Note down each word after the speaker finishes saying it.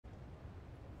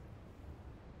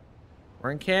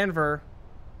We're in Kanver.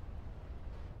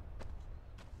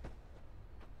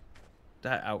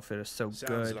 That outfit is so good.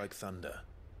 Sounds like thunder.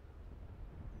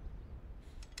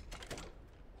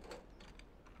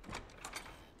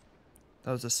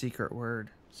 That was a secret word.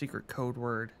 Secret code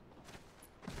word.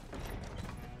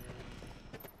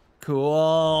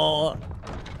 Cool.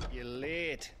 You're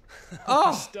late. Oh.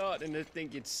 I'm starting to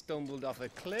think you'd stumbled off a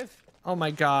cliff. Oh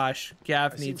my gosh.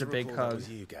 Gav I seem needs a to big recall that hug. was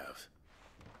you, Gav.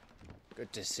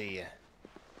 Good to see you.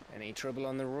 Any trouble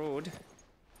on the road?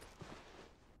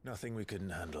 Nothing we couldn't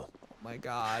handle. Oh my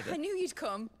god. I knew you'd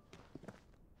come.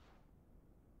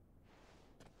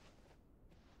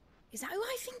 Is that who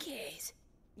I think it is?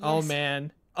 Oh Yes.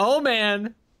 man. Oh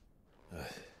man.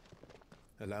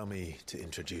 Allow me to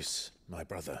introduce my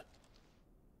brother,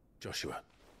 Joshua.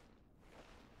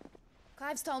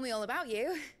 Clive's told me all about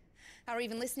you. Or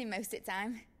even listening most of the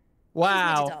time. He's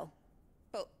Wow. Mididol,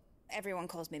 but everyone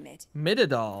calls me Mid.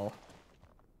 Mididol.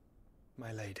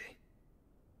 My lady.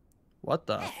 What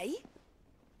the? Hey?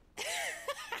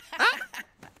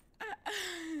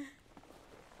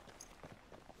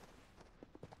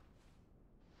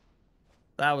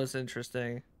 That was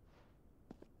interesting.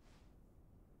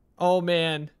 Oh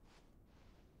man.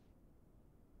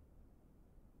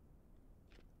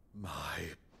 My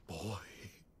boy.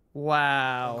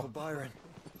 Wow. Uncle Byron.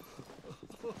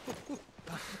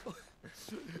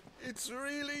 It's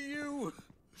really you.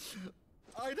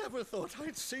 I never thought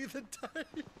I'd see the day.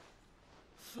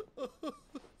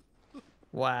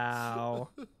 Wow.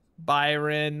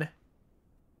 Byron.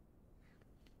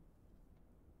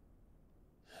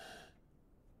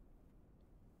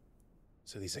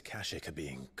 So these Akashic are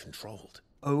being controlled.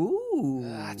 Oh.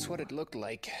 That's what it looked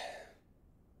like.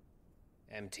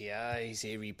 Empty eyes,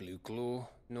 eerie blue glow.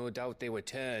 No doubt they were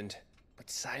turned, but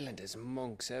silent as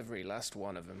monks, every last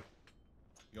one of them.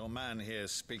 Your man here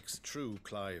speaks true,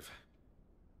 Clive.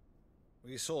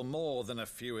 We saw more than a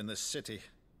few in this city.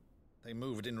 They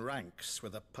moved in ranks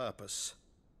with a purpose,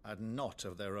 and not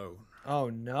of their own. Oh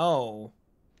no.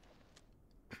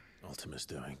 Ultima's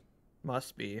doing.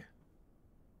 Must be.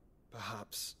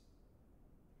 Perhaps.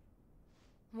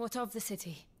 What of the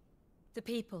city? The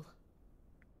people?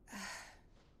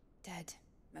 Dead,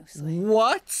 mostly.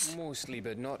 What? Mostly,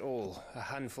 but not all. A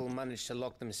handful managed to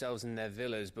lock themselves in their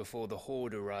villas before the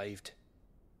horde arrived.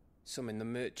 Some in the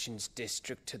merchants'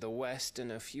 district to the west, and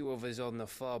a few others on the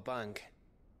far bank.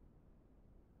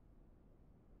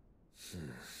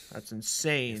 That's If the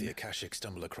insane. Akashic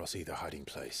stumble across either hiding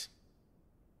place,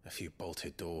 a few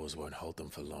bolted doors won't hold them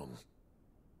for long.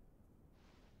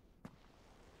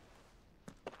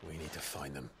 We need to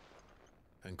find them.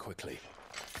 And quickly.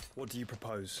 What do you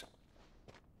propose?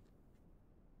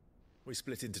 We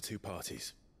split into two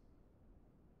parties.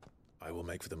 I will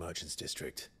make for the merchants'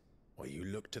 district, while you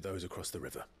look to those across the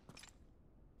river.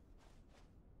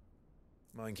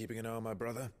 Mind keeping an eye on my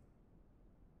brother?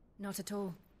 Not at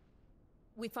all.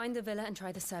 We find the villa and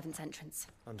try the servants' entrance.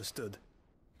 Understood.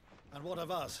 And what of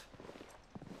us?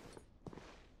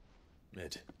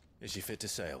 Mid, is she fit to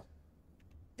sail?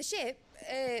 The ship,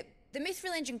 the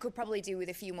Mithril engine could probably do with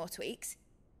a few more tweaks.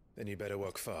 Then you better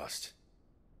work fast.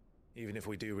 Even if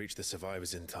we do reach the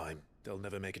survivors in time, they'll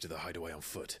never make it to the hideaway on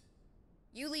foot.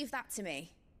 You leave that to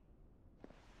me.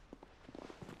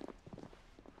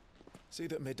 See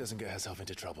that Mid doesn't get herself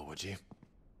into trouble, would you?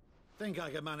 Think I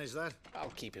can manage that? I'll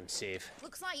keep him safe.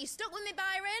 Looks like you stuck with me,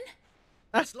 Byron.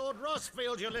 It's Lord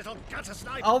Rossfield, you little gutter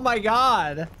snipe! Oh my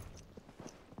god.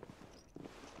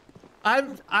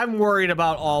 I'm worried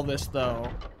about all this though.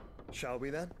 Shall we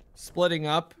then? Splitting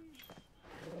up.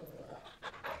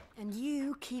 And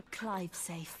you keep Clive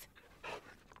safe.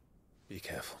 Be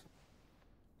careful.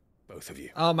 Both of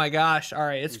you. Oh my gosh. All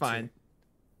right, it's You fine. too.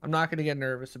 I'm not going to get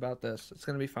nervous about this. It's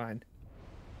going to be fine.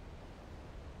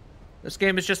 This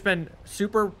game has just been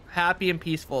super happy and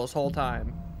peaceful this whole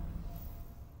time.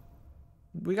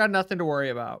 We got nothing to worry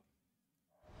about.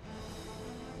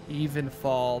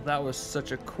 Evenfall. That was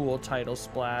such a cool title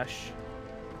splash.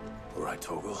 All right,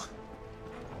 Torgal.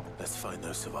 Let's find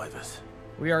those survivors.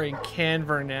 We are in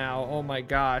Kanver now. Oh my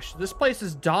gosh. This place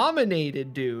is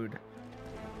dominated, dude.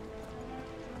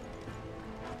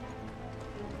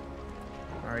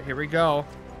 All right, here we go.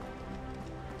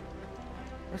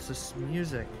 What's this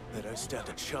music? They don't stand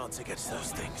a chance against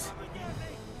those things.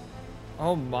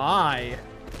 Oh my.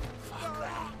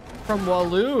 From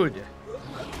Waloed.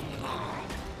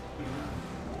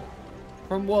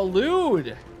 From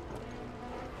Waloed.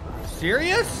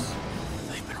 Serious?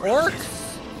 Orcs?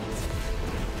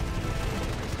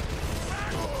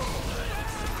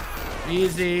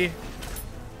 Easy.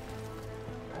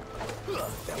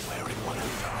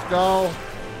 Let's go.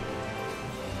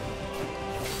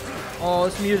 Oh,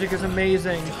 this music is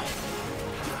amazing.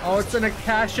 Oh, it's an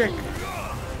Akashic.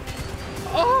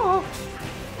 Oh!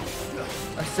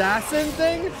 Assassin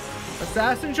thing?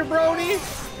 Assassin jabroni?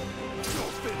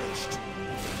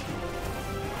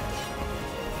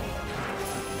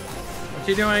 What's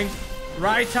he doing?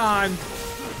 Right on.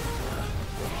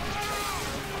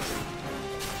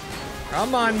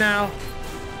 Come on now.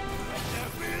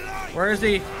 Where is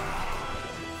he?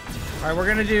 All right, we're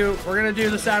gonna do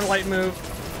the satellite move.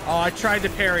 Oh, I tried to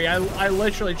parry. I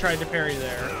literally tried to parry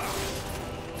there.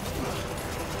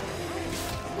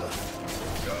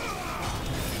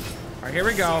 All right, here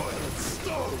we go.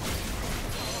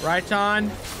 Right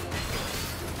on.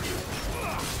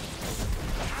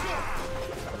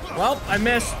 Well, I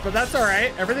missed, but that's all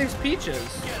right. Everything's peaches.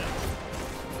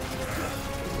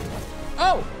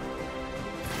 Oh!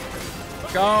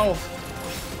 Go.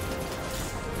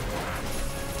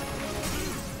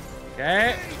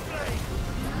 Okay.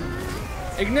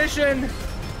 Ignition.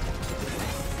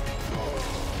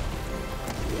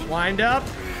 Wind up.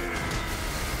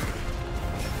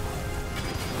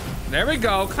 There we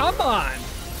go. Come on.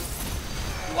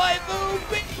 Waifu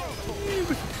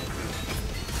beam.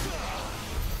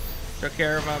 Took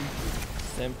care of him.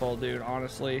 Simple, dude,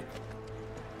 honestly.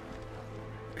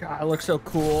 God, I look so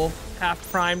cool.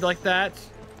 Half primed like that.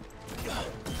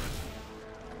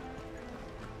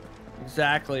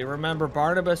 Exactly. Remember,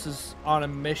 Barnabas is on a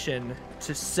mission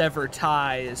to sever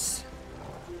ties.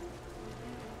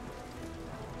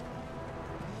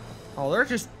 Oh, there are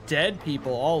just dead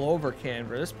people all over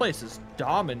Kanver. This place is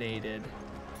dominated.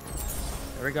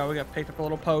 There we go. We got picked up a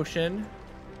little potion.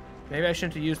 Maybe I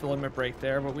shouldn't have used the limit break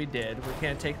there, but we did. We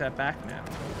can't take that back now.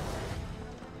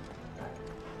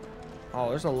 Oh,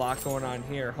 there's a lot going on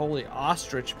here. Holy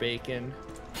ostrich bacon.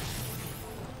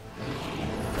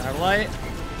 Satellite.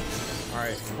 All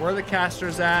right, where are the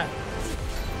casters at?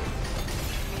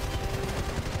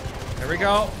 There we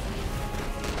go.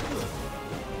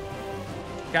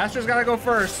 Caster's gotta go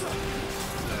first.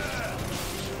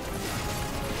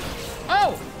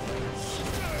 Oh!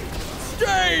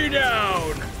 Stay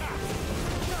down!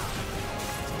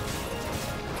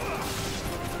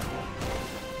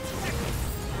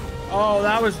 Oh,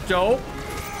 that was dope.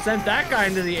 Sent that guy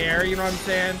into the air, you know what I'm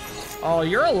saying? Oh,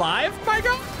 you're alive, my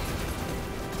God?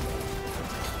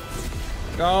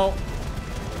 Go.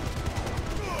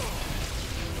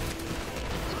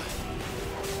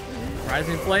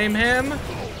 Rising flame him.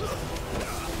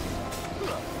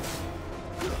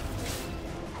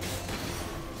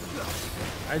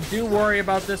 I do worry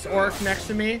about this orc next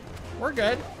to me. We're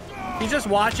good. He's just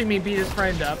watching me beat his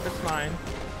friend up. It's fine.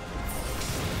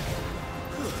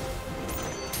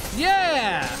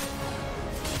 Yeah!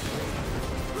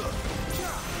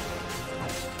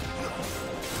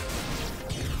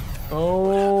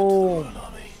 Oh.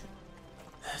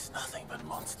 There's nothing but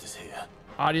monsters here.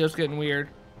 Audio's getting weird.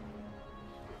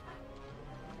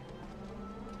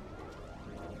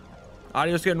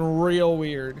 Audio's getting real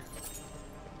weird.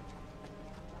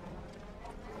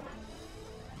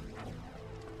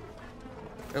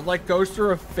 It like goes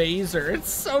through a phaser. It's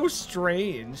so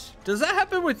strange. Does that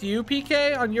happen with you,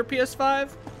 PK, on your PS5?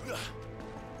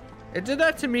 It did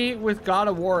that to me with God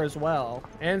of War as well,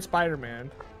 and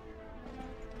Spider-Man.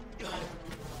 All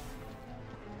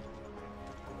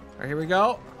right, here we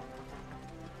go.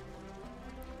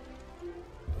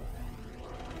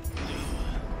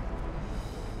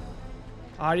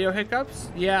 Audio hiccups?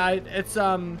 Yeah, it's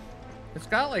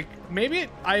got like, maybe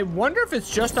I wonder if it's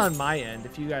just on my end,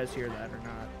 if you guys hear that or not.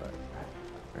 But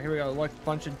all right, here we go. Look,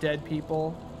 bunch of dead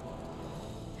people.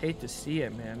 Hate to see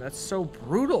it, man. That's so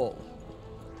brutal.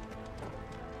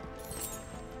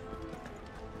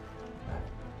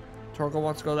 Torgal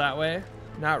wants to go that way.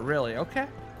 Not really. Okay,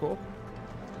 cool.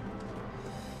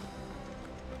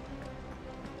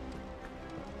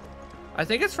 I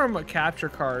think it's from a capture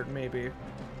card, maybe.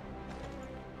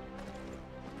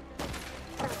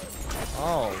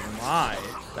 Oh my,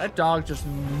 that dog just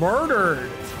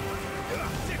murdered.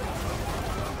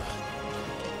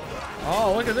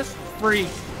 Oh, look at this freak.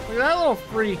 Look at that little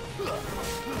freak.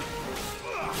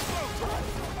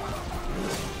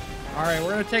 All right, we're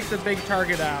gonna take the big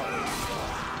target out.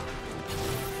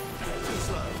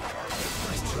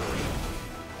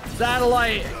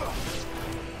 Satellite.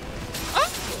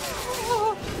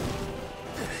 Oh!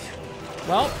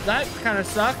 Well, that kind of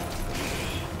sucked.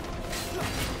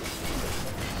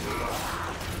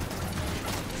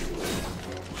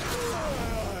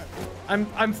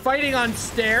 I'm fighting on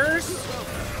stairs,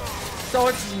 so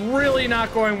it's really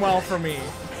not going well for me.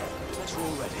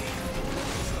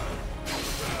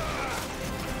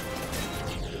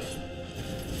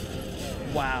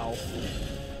 Wow.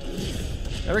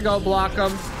 There we go, block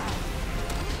him.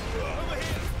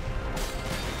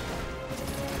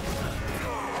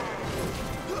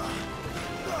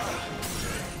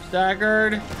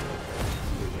 Staggered.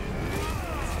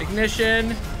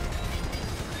 Ignition.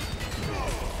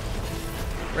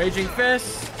 Raging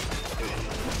Fist.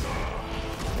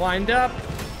 Wind up.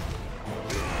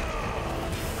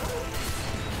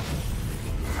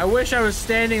 I wish I was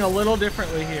standing a little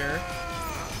differently here.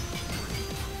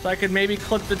 So I could maybe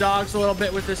clip the dogs a little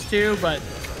bit with this too, but...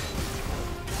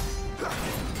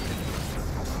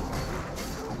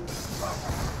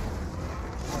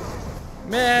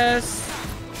 Miss!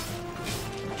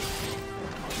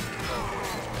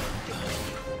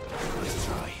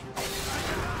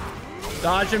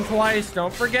 Dodge him twice,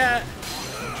 don't forget.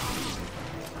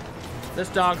 This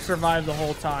dog survived the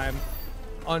whole time.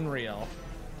 Unreal.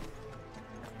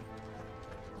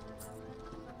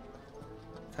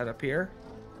 Head up here.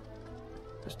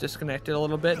 Just disconnected a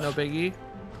little bit, no biggie.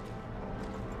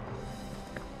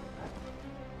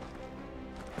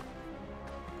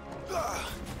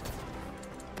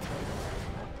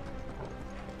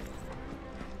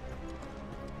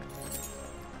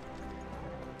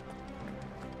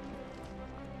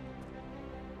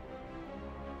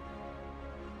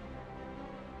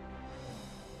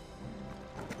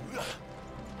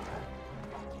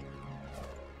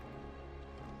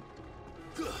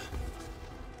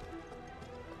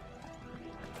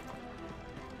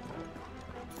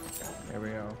 There we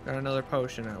go. Got another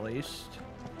potion at least.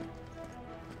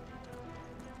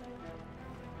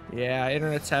 Yeah,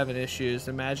 internet's having issues.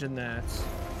 Imagine that.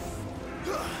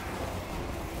 Alright,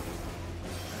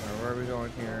 where are we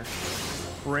going here?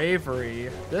 Bravery.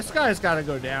 This guy's got to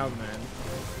go down, man.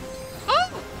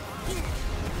 Oh!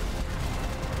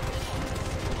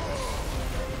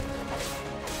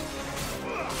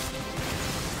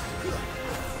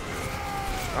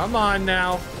 Come on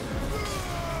now.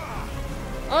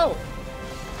 Oh!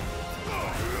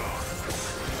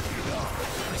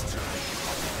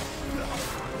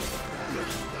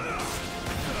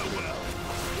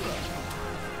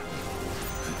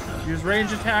 Use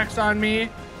range attacks on me.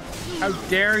 How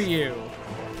dare you?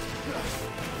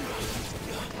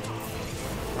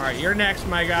 All right, you're next,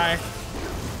 my guy.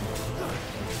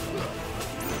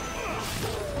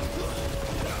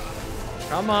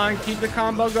 Come on, keep the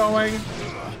combo going.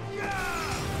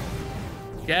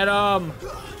 Get him.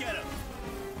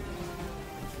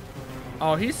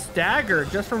 Oh, he's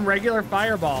staggered just from regular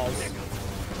fireballs.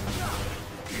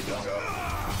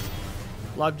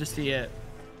 Love to see it.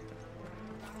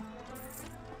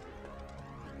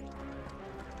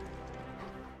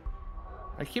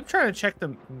 I keep trying to check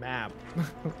the map,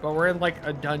 but we're in like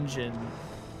a dungeon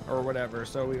or whatever,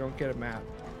 so we don't get a map.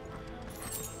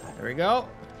 There we go.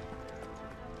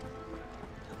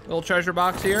 Little treasure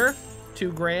box here.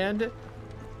 2 grand.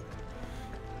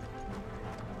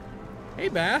 Hey,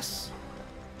 Bass.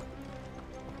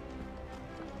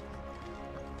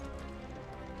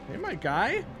 Hey, my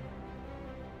guy.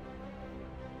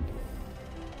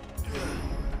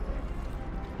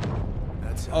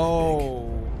 That's Oh.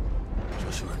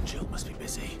 Joshua and Jill must be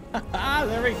busy.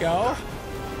 There we go.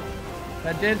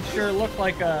 That did sure look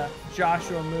like a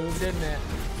Joshua move, didn't it?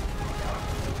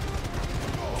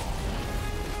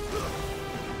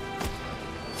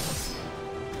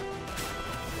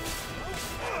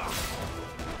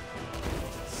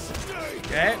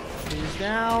 Okay, he's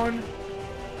down.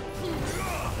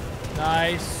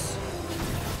 Nice.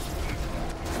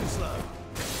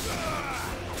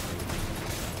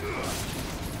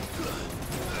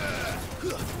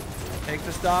 Take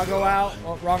this doggo out.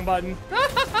 Oh, wrong button.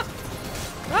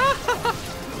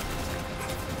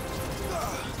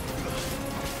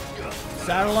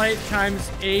 Satellite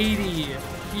times 80.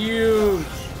 Huge.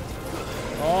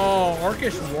 Oh,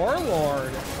 Orcish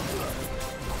Warlord.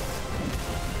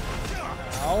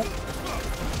 Ow.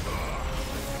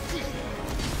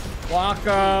 Block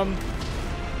him.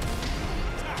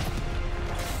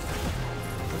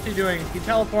 What's he doing? He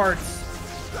teleports.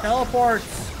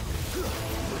 Teleports.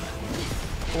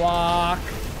 Block.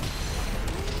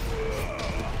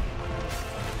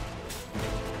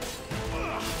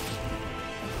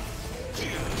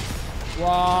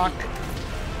 Block.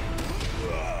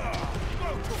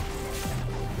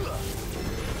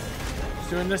 He's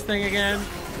doing this thing again.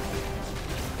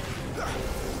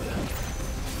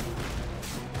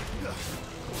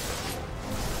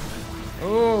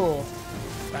 Ooh.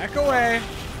 Back away.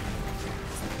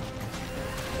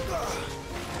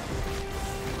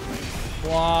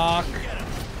 Block.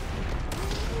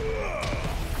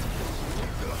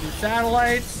 2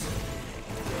 satellites.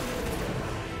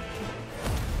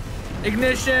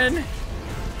 Ignition.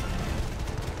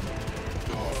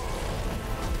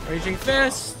 Raging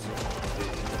Fist.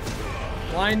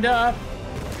 Lined up.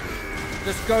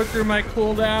 Just go through my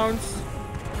cooldowns.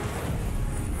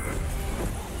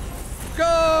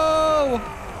 Go!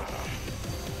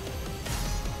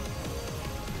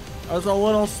 I was a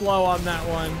little slow on that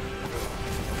one.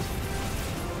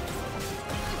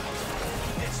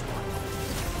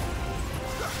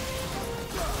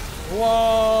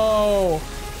 Whoa!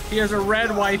 He has a red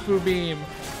waifu beam.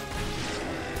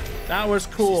 That was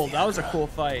cool. That was a cool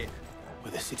fight.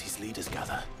 Where the city's leaders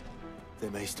gather,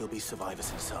 there may still be survivors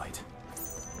inside.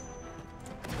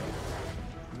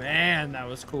 Man, that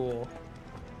was cool.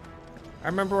 I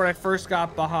remember when I first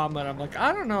got Bahamut, I'm like,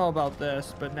 I don't know about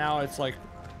this, but now it's like,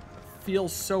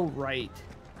 feels so right.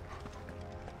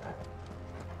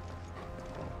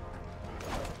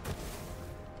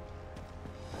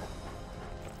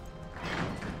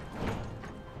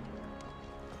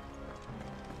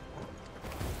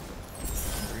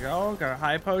 There we go, got a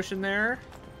high potion there.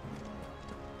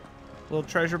 Little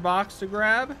treasure box to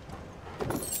grab.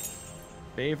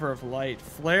 Favor of Light,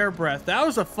 Flare Breath. That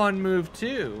was a fun move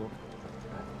too.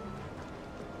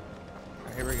 All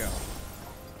right, here we go.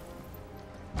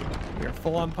 We're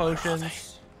full on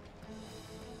potions.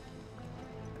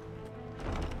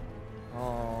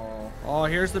 Oh,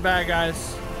 here's the bad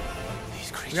guys.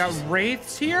 We got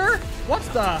wraiths here? What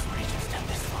the?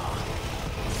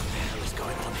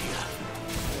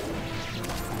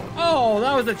 Oh,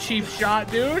 that was a cheap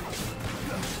shot, dude.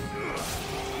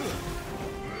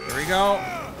 Here we go.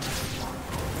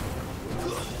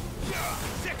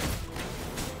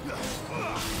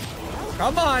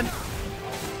 Come on.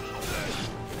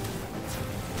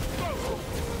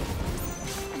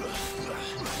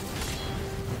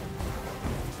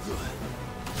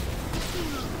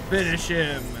 Finish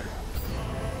him.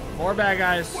 More bad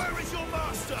guys. Where is your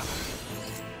master?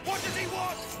 What does he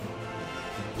want?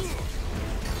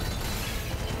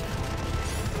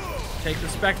 Take the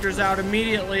specters out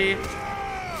immediately.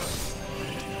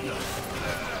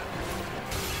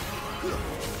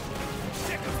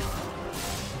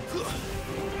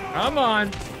 Come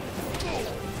on.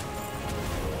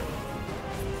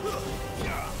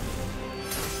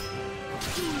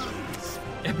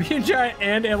 Being giant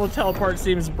and able to teleport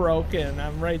seems broken.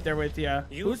 I'm right there with you.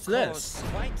 Who's this?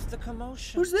 Quite the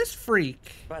commotion. Who's this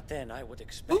freak? But then I would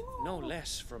expect no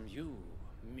less from you,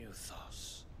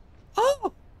 Muthos.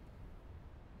 Oh!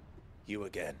 You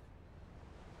again.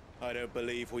 I don't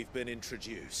believe we've been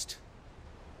introduced.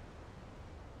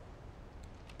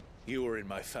 You were in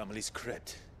my family's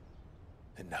crypt.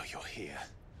 And now you're here.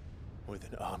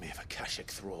 With an army of Akashic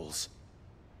thralls.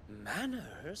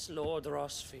 Manners, Lord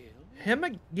Rossfield?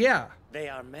 Yeah. They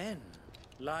are men,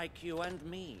 like you and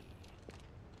me.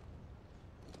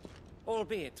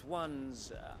 Albeit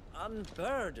ones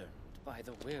unburdened by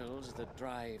the wills that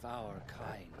drive our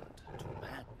kind to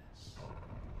madness.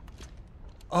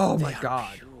 Oh my They are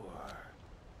god. Pure.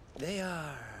 They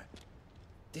are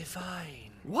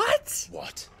divine. What?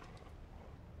 What?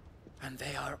 And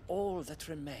they are all that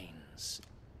remains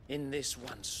in this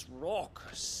once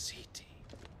raucous city.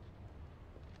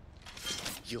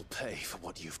 You'll pay for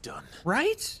what you've done.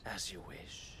 Right? As you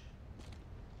wish.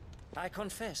 I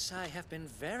confess I have been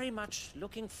very much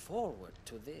looking forward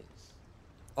to this.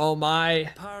 Oh my.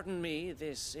 Pardon me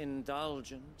this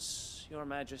indulgence, Your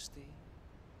Majesty.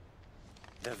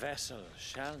 The vessel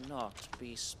shall not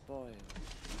be spoiled.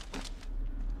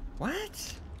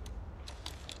 What?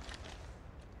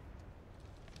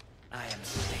 I am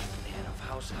Sleipnir of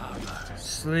House Harbor.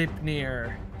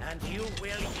 Sleipnir. And you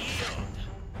will yield.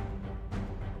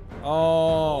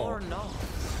 Oh. Or not.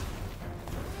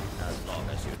 As long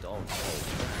as you don't hold.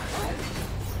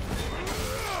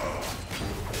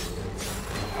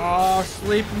 Oh,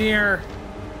 Sleipnir.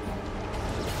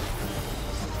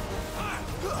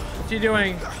 What's he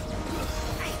doing?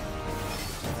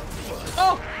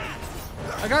 Oh!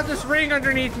 I got this ring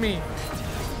underneath me.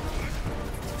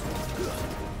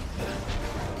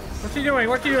 What's he doing?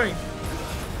 What's he doing?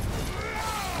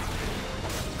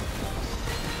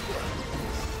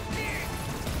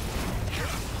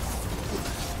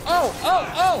 Oh, oh,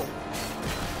 oh!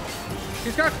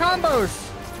 He's got combos.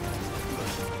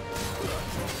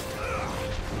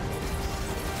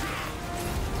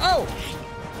 Oh!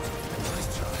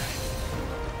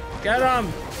 Get him!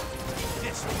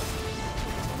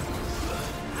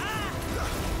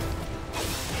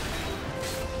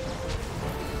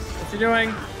 What's he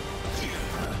doing?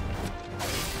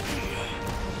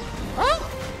 Oh!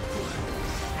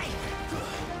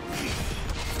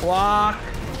 Block.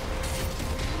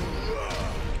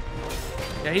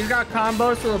 Yeah, he's got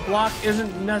combos, so the block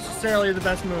isn't necessarily the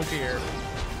best move here.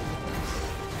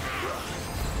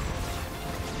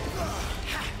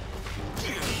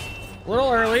 A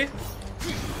little early.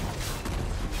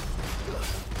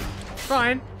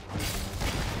 Fine.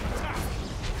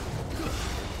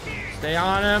 Stay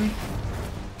on him.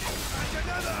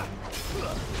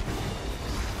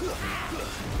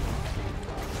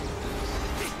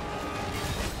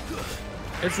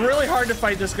 It's really hard to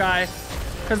fight this guy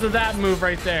because of that move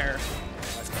right there.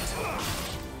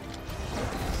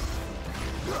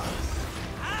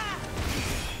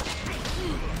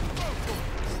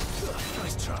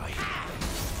 Nice try.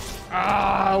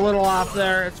 Ah, a little off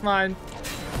there. It's fine.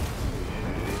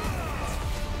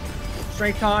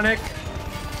 Strength tonic.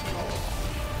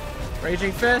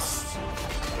 Raging fist.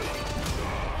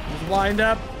 He's wind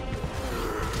up.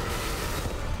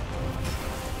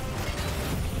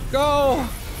 Go!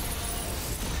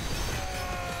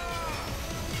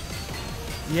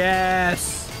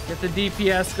 Yes! Get the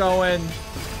DPS going.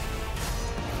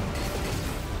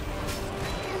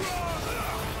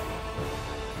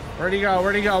 Where'd he go?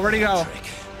 Where'd he go? Where'd he go?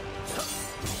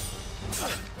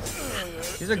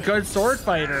 He's a good sword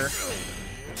fighter.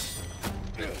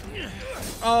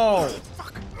 Oh!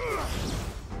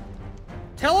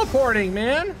 Teleporting,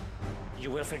 man! You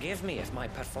will forgive me if my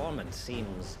performance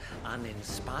seems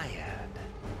uninspired.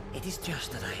 It is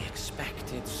just that I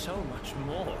expected so much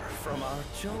more from our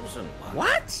chosen one.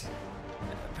 What?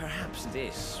 Perhaps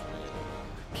this will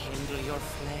kindle your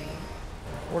flame?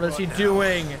 What is he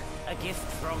doing? A gift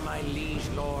from my liege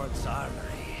lord's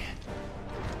armory.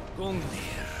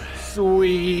 Gungnir.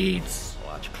 Sweet.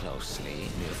 Watch closely,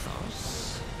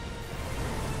 Mythos.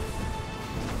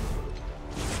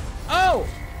 Oh!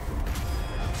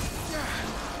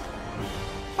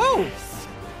 Oh!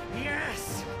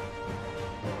 Yes!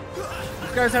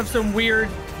 These guys have some weird...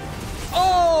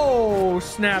 Oh,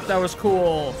 snap, that was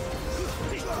cool.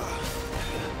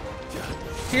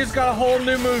 He's got a whole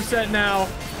new moveset now.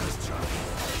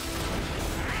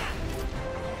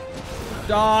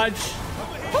 Dodge.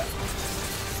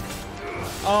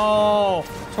 Oh,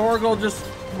 Torgal just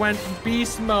went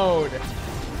beast mode.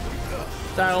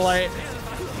 Satellite.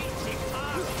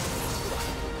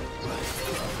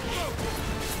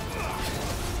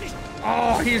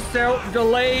 Oh, he's so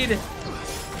delayed.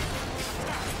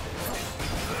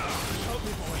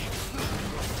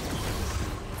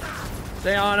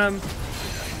 Stay on him.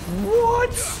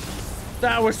 What?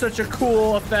 That was such a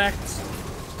cool effect.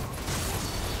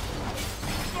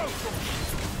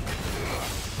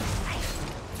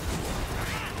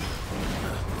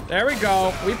 There we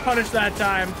go. We punished that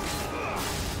time.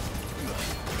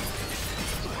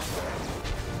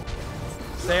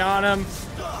 Stay on him.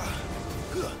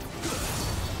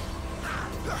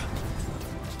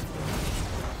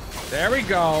 There we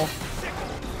go.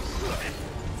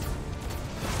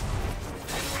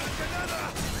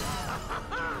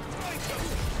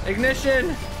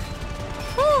 Ignition.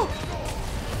 Woo.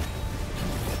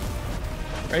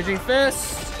 Raging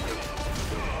fist.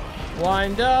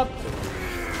 Wind up.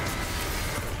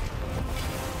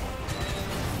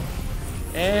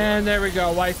 And there we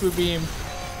go. Waifu beam.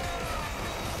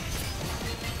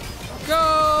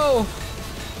 Go.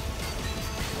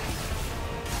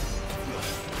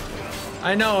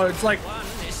 I know, it's like One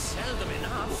is seldom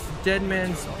enough. dead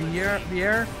man's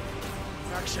beer.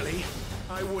 Actually,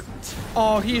 I wouldn't.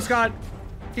 Oh, he's got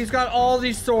all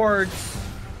these swords.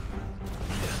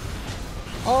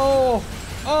 Oh,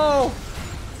 oh,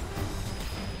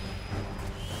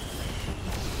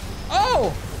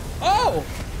 oh, oh,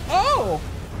 oh.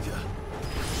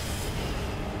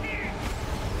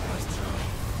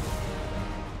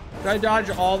 Did I dodge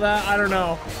all that? I don't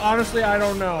know. Honestly, I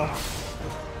don't know.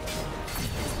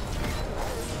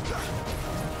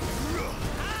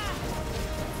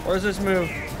 Where's this move?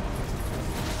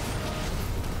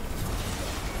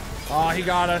 Oh, he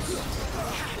got us.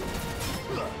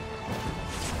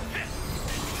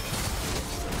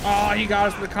 Oh, he got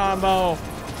us with the combo.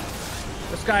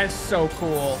 This guy is so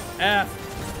cool. F.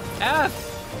 F.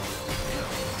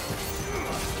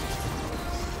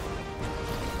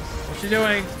 What you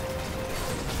doing?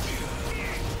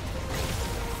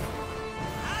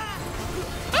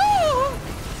 Oh!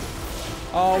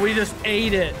 Oh, we just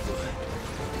ate it.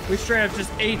 We straight up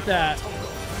just ate that.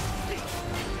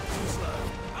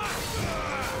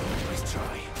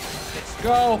 Let's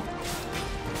go.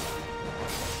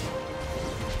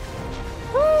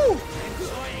 Woo!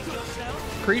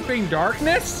 Creeping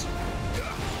darkness?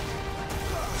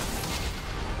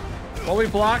 Well, we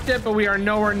blocked it, but we are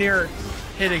nowhere near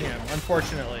hitting him,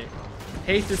 unfortunately.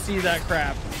 Hate to see that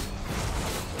crap.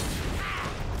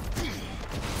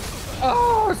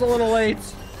 Oh, it's a little late.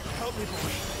 Help me, boy.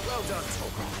 Well done,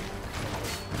 Torgal.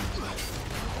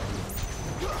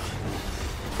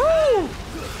 Woo!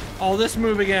 Oh, this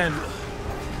move again.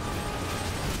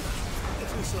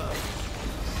 Too slow.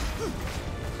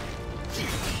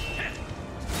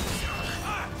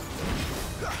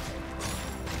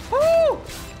 Woo!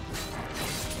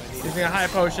 Using a high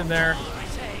potion there.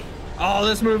 Oh,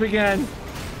 this move again.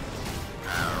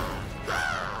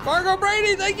 Margot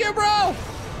Brady, thank you, bro.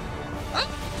 Ah.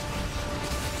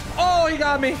 Oh, he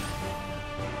got me.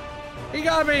 He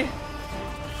got me.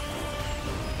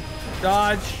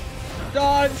 Dodge.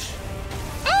 Dodge.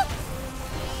 Ah.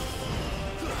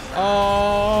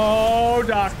 Oh,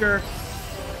 doctor.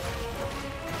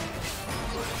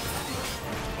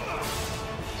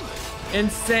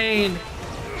 Insane.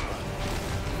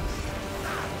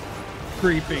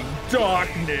 Creeping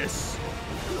darkness.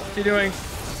 What's he doing?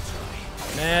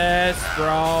 Miss,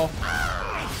 bro.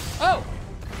 Oh.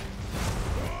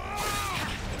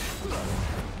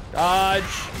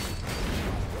 Dodge.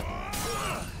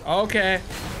 Okay.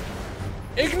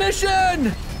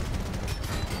 Ignition!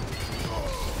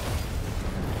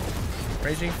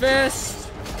 Raging fist.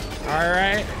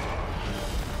 Alright.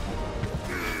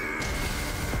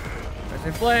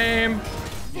 Raging flame.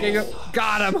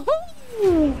 Got him.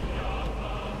 Ooh.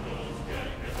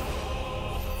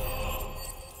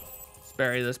 Let's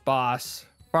bury this boss.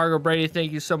 Fargo Brady,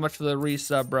 thank you so much for the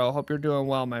resub, bro. Hope you're doing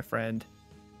well, my friend.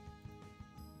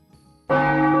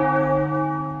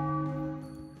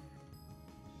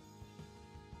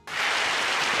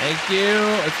 Thank you.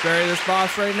 Let's bury this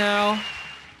boss right now.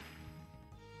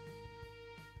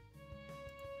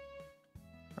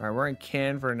 All right, we're in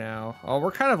Kanver now. Oh,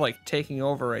 we're kind of like taking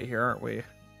over right here, aren't we?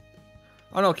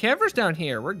 Oh no, Kanver's down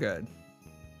here. We're good.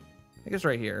 I think it's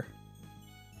right here.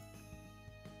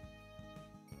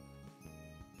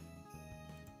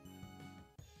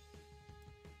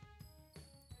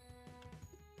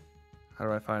 How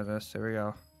do I find this? There we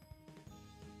go.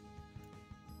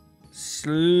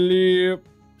 Sleep.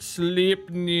 Sleep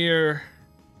near.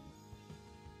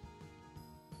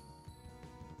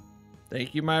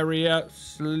 Thank you, Maria.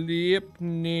 Sleep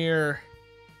near.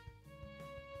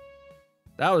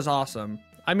 That was awesome.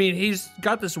 I mean, he's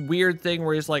got this weird thing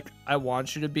where he's like, I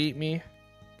want you to beat me. I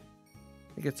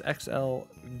think it's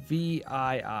XLVII.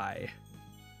 I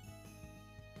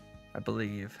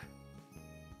believe.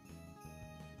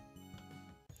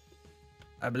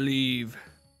 I believe.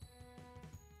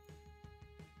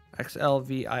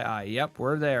 XLVII. Yep,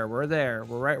 we're there. We're there.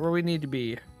 We're right where we need to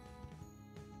be.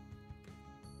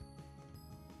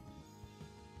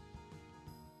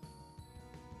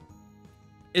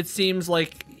 It seems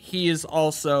like he is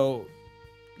also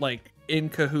like in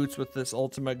cahoots with this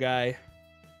Ultima guy.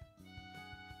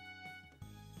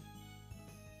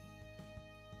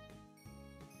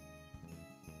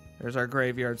 There's our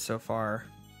graveyard so far.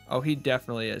 Oh, he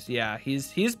definitely is. Yeah,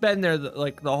 he's been there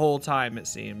like the whole time, it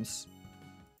seems.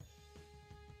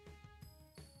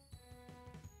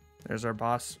 There's our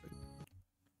boss.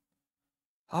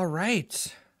 All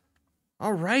right.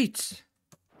 All right.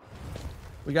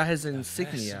 We got his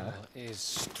insignia. The vessel is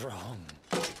strong.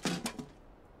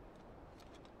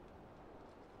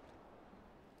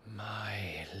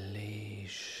 My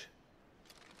liege.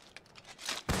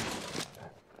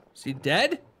 Is he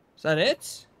dead? Is that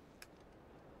it?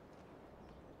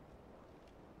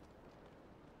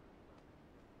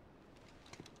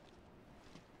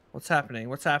 What's happening?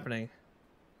 What's happening?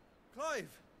 Clive!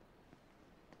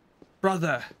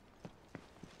 Brother!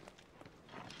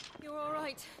 You're all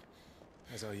right.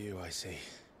 As are you, I see.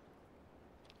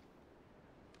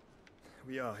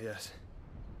 We are, yes.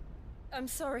 I'm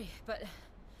sorry, but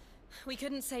we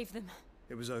couldn't save them.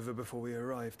 It was over before we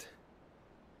arrived.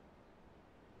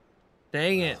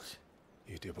 Dang it.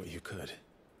 You did what you could.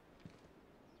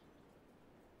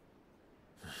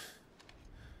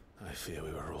 I fear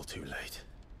we were all too late.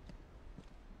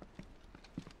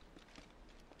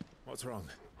 What's wrong?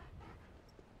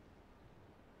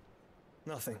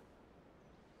 Nothing.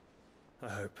 I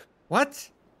hope. What?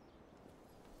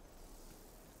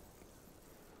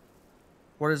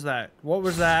 What is that? What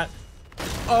was that?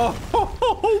 Oh,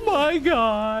 oh my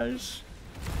gosh.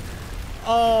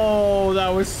 Oh, that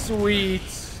was sweet.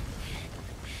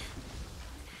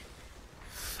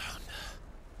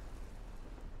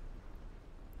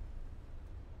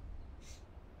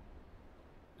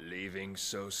 Leaving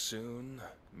so soon,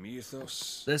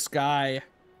 Mythos? This guy.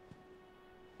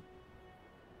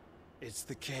 It's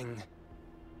the king.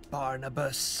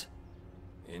 Barnabas.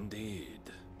 Indeed.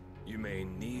 You may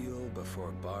kneel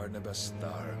before Barnabas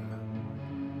Tharm,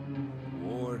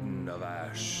 Warden of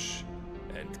Ash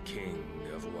and King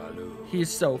of Wallu. He's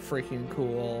so freaking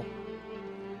cool.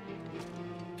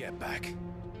 Get back.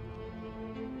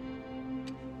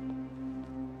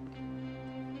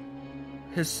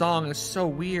 His song is so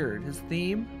weird. His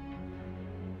theme.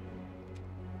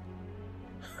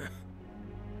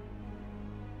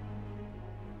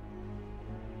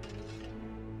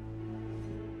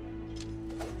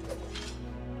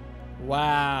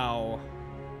 Wow.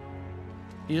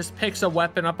 He just picks a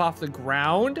weapon up off the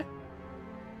ground?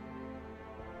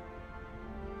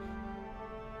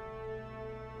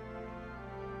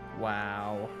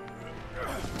 Wow.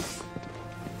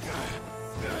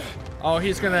 Oh,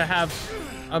 he's gonna have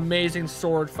amazing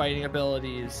sword fighting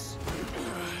abilities.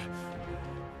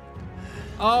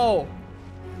 Oh!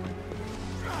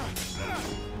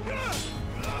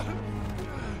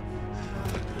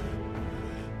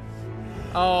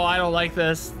 Oh, I don't like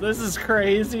this. This is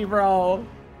crazy, bro.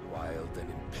 Wild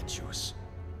and impetuous.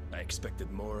 I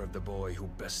expected more of the boy who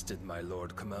bested my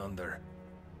Lord Commander.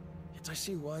 Yet I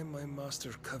see why my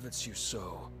master covets you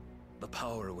so. The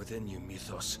power within you,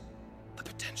 Mythos. The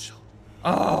potential.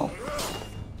 Oh.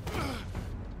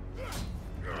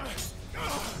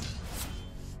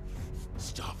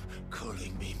 Stop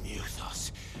calling me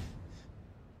Mythos.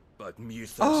 But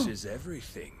Mythos is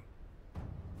everything.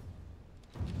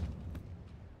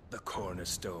 The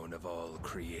cornerstone of all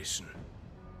creation.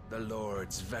 The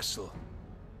Lord's vessel.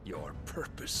 Your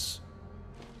purpose.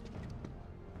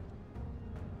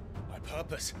 My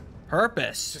purpose?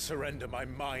 Purpose? To surrender my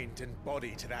mind and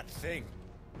body to that thing.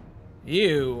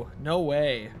 Ew, no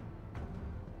way.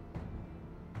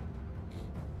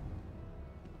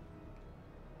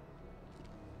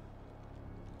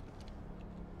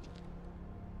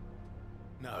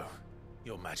 No,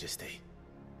 Your Majesty.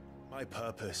 My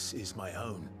purpose is my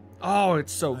own. Oh,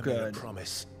 it's so I good. made a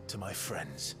promise to my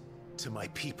friends, to my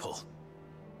people.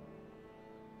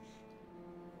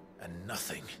 And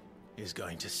nothing is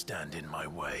going to stand in my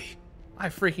way. I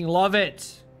freaking love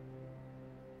it.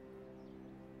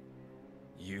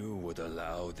 You would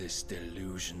allow this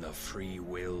delusion of free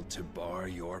will to bar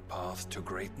your path to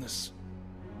greatness?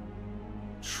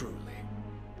 Truly,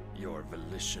 your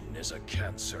volition is a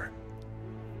cancer.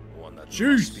 One that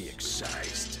must be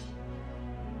excised.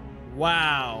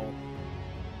 Wow.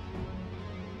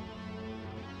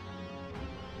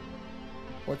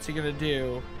 What's he gonna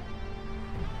do?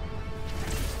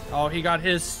 Oh, he got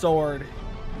his sword.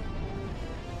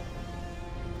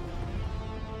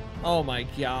 Oh my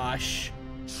gosh.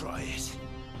 Try it.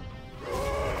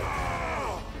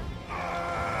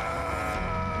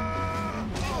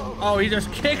 Oh, he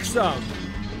just kicks him.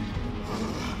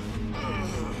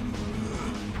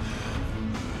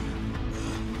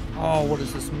 Oh, what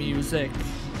is this music?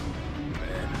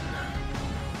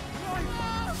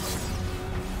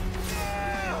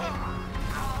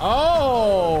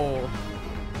 Oh!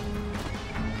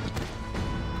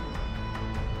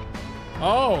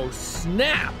 Oh,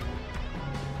 snap!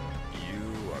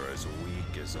 You are as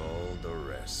weak as all the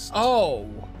rest. Oh!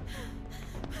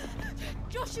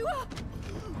 Joshua!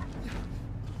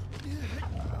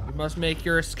 You must make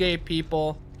your escape,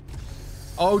 people.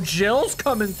 Oh, Jill's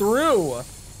coming through!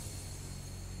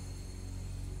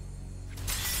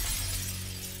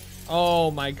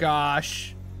 Oh my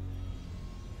gosh.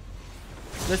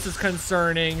 This is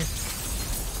concerning.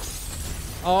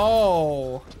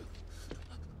 Oh.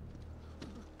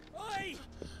 Oi!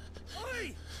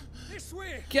 Oi! This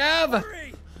way! Gav!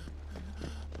 Hurry!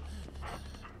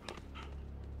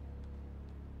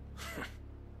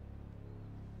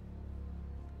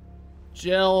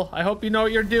 Jill, I hope you know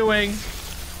what you're doing.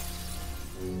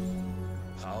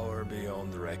 Power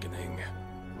beyond reckoning,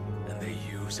 and they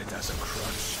use it as a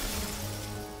crutch.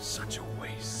 Such a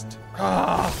waste.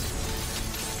 Ah.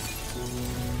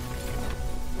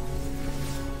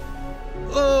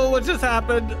 Oh, what just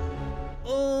happened?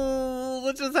 Oh,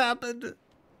 what just happened?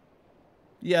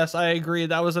 Yes, I agree.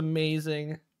 That was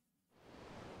amazing.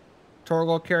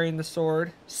 Torgal carrying the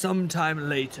sword. Sometime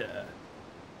later.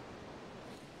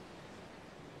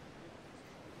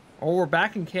 Oh, we're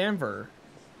back in Kanver.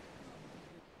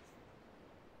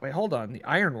 Wait, hold on. The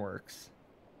ironworks.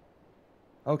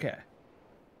 Okay.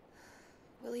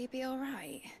 Will he be all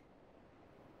right?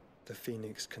 The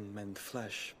phoenix can mend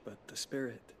flesh, but the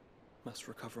spirit must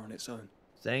recover on its own.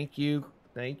 Thank you,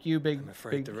 big I'm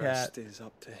afraid the cat. rest is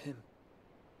up to him.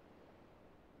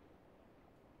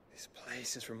 This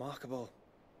place is remarkable.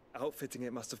 Outfitting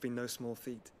it must have been no small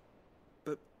feat.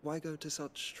 But why go to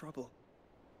such trouble?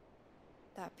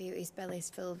 That beauty's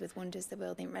belly's filled with wonders the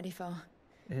world ain't ready for.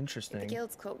 Interesting. If the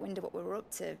guilds caught wind of what we were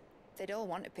up to, they'd all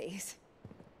want a piece.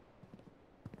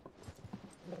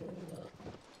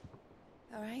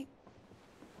 All right?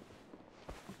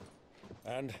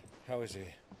 And how is he?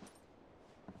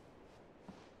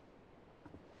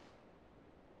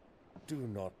 Do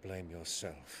not blame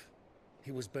yourself.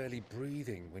 He was barely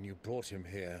breathing when you brought him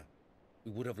here.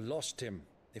 We would have lost him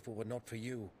if it were not for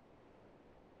you.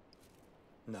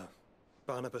 No.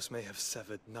 Barnabas may have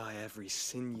severed nigh every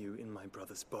sinew in my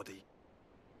brother's body.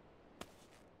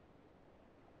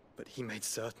 But he made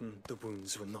certain the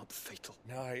wounds were not fatal.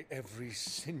 Nigh every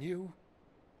sinew?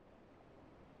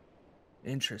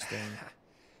 Interesting.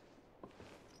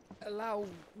 Allow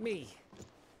me,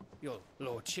 your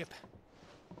lordship.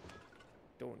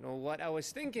 Don't know what I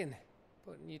was thinking,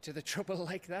 putting you to the trouble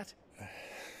like that.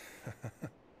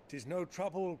 'Tis no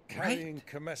trouble carrying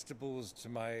comestibles to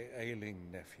my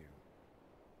ailing nephew.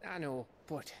 I know,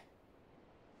 but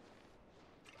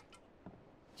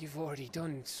you've already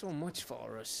done so much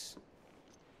for us.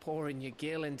 Pouring your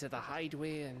gale into the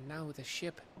hideaway and now the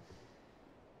ship.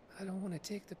 I don't want to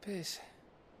take the piss.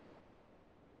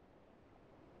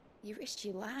 You risked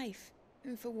your life.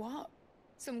 And for what?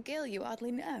 Some girl you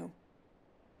hardly know.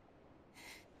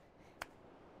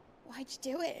 Why'd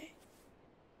you do it?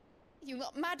 You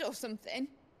got mad or something?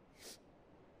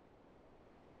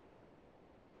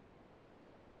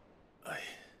 I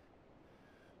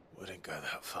wouldn't go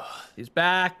that far. He's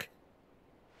back.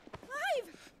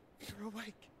 Clive! You're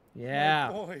awake. Yeah.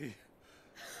 My boy.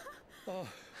 Oh.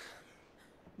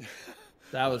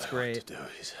 That was All I great. want to do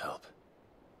is help.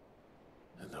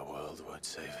 And the world won't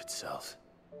save itself.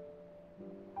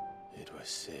 It was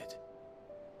Sid.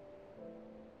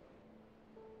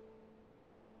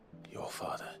 Your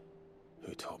father,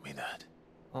 who taught me that.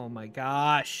 Oh my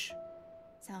gosh.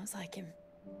 Sounds like him.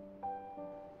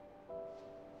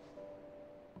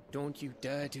 Don't you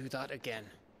dare do that again.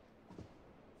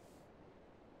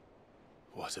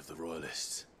 What of the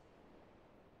Royalists?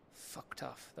 Fucked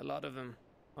off, the lot of them,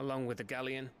 along with the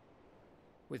galleon.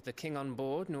 With the king on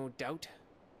board, no doubt.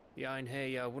 The Iron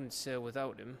Hair wouldn't sail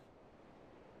without him.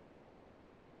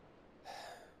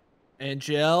 And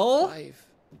Jill? Clive.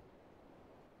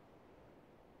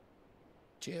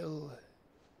 Jill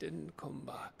didn't come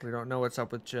back. We don't know what's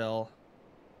up with Jill.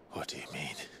 What do you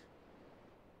mean?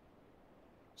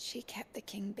 She kept the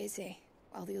king busy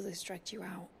while the others dragged you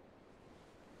out.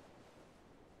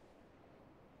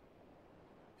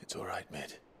 It's all right,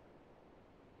 Mid.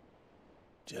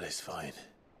 Jill is fine.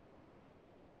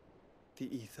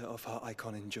 The ether of her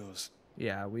icon endures.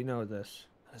 Yeah, we know this.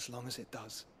 And as long as it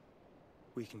does,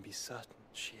 we can be certain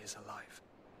she is alive.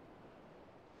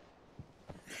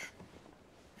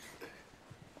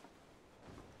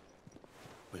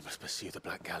 We must pursue the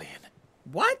Black Galleon.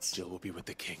 What? Jill will be with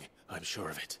the king, I'm sure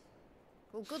of it.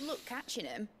 Well, good luck catching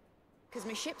him, because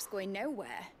my ship's going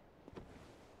nowhere.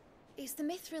 It's the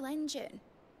Mithril engine.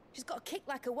 She's got a kick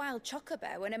like a wild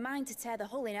chocobo and a mind to tear the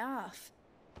hull in half.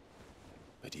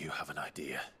 But do you have an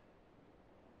idea?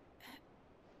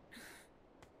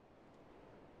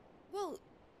 Well,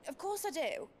 of course I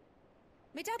do.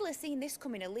 My dad'll have seen this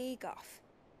coming a league off.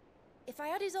 If I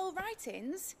had his old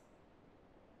writings...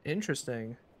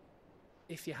 Interesting.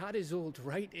 If you had his old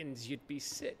writings, you'd be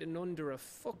sitting under a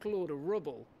fuckload of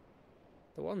rubble.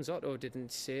 The ones Otto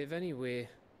didn't save anyway.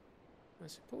 I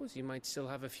suppose you might still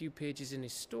have a few pages in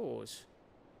his stores.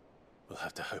 We'll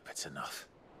have to hope it's enough.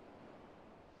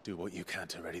 Do what you can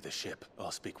to ready the ship. I'll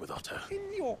speak with Otto.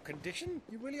 In your condition,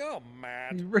 you really are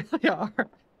mad. You really are.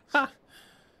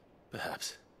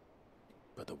 Perhaps.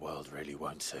 But the world really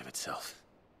won't save itself.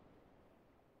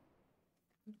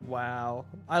 Wow.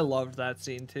 I loved that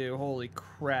scene too. Holy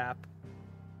crap.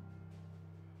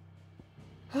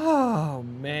 Oh,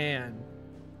 man.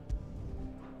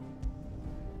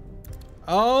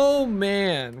 Oh,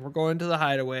 man. We're going to the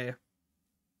hideaway.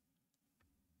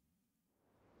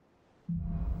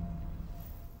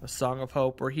 A Song of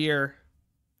Hope. We're here.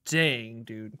 Dang,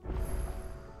 dude.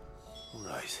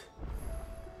 Right.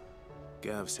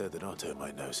 Gav said that Otto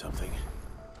might know something.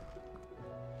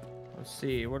 Let's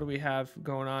see. What do we have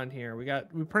going on here?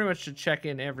 We pretty much should check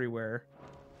in everywhere.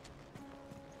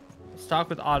 Let's talk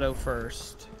with Otto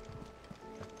first.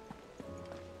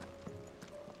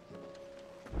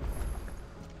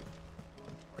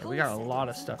 Yeah, we got a lot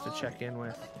of stuff to check in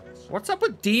with. What's up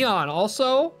with Dion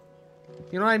also?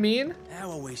 You know what I mean? How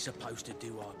are we supposed to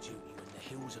do our duty when the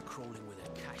hills are crawling with a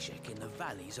kashek and the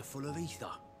valleys are full of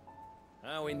ether?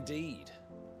 How indeed.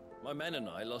 My men and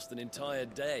I lost an entire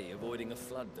day avoiding a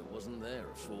flood that wasn't there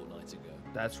a fortnight ago.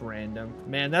 That's random.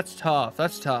 Man, that's tough.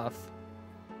 That's tough.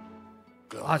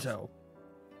 Otto.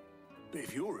 But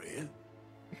if you're here,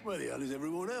 where the hell is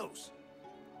everyone else?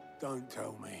 Don't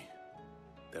tell me.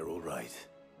 They're all right.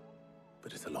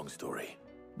 But it's a long story.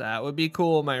 That would be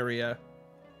cool, Myria.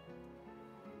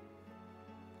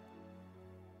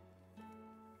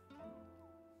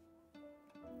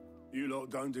 You lot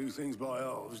don't do things by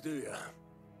halves, do you?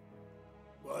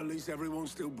 Well, at least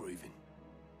everyone's still breathing.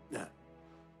 Now,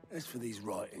 as for these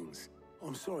writings,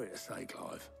 I'm sorry to say,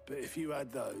 Clive, but if you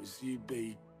had those, you'd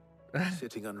be...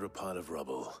 Sitting under a pile of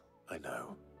rubble, I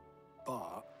know.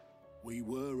 But we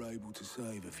were able to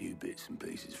save a few bits and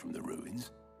pieces from the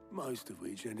ruins, most of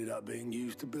which ended up being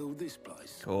used to build this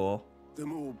place. Cool. The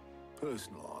more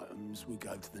personal items would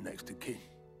go to the next of kin.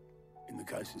 In the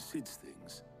case of Sid's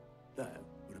things, that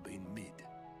would have been mid.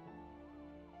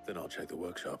 Then I'll check the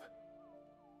workshop.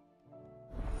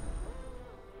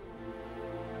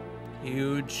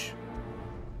 Huge.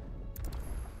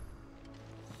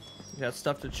 We got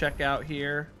stuff to check out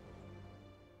here.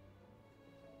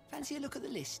 Fancy a look at the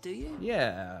list, do you?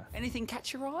 Yeah. Anything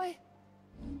catch your eye?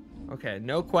 Okay,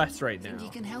 no quests right Think now. you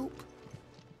can help?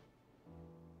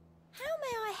 How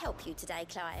may I help you today,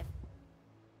 Clive?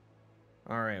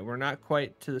 Alright, we're not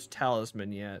quite to this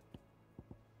talisman yet.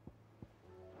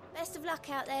 Best of luck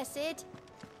out there, Sid.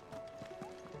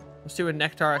 Let's see what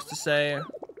Nectar has to say.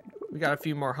 We got a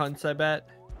few more hunts, I bet.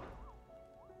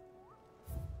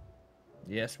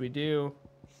 Yes, we do.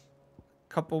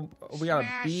 Couple. We got a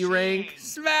B rank.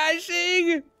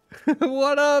 Smashing!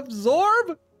 What up,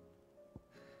 Zorb?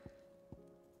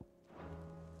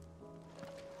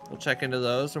 We'll check into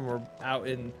those when we're out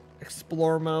in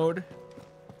explore mode.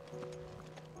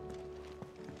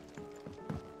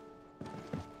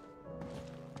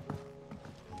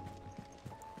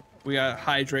 We got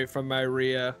hydrate from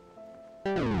Myria.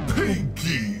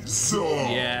 Pinky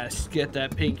song. Yes, get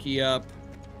that pinky up.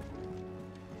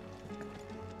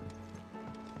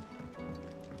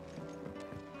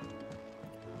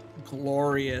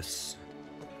 Glorious.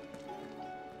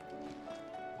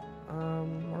 What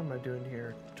am I doing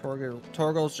here?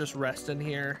 Torgal's just resting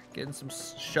here, getting some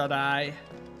shut eye.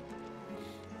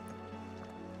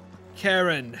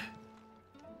 Karen.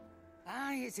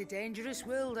 Aye, it's a dangerous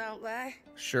world out there.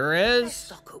 Sure is. Let's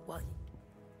stock up one.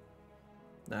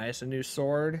 Nice, a new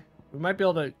sword. We might be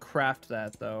able to craft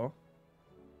that though.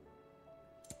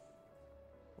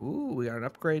 Ooh, we got an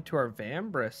upgrade to our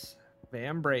Vambrace.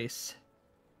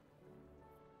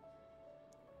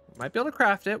 Might be able to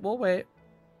craft it. We'll wait.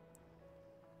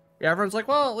 Yeah, everyone's like,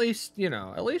 well, at least, you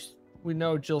know, at least we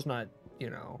know Jill's not, you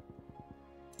know.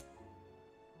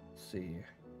 Let's see.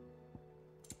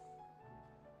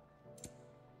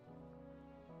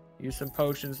 Use some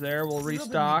potions there. We'll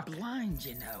restock. Blind,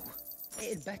 you know.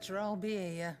 It'd better all be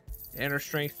a Inner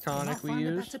strength tonic we find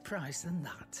a use. better price than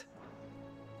that.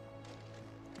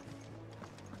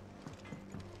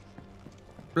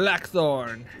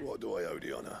 Blackthorn. What do I owe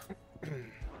the honor?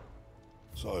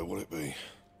 So, what'll it be?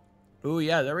 Ooh,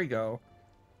 yeah, there we go.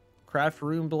 Craft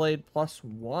Rune Blade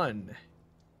 +1.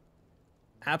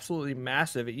 Absolutely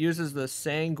massive. It uses the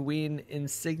Sanguine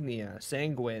Insignia.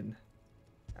 Sanguine.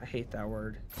 I hate that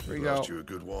word. There we go. Last you a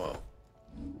good while.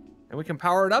 And we can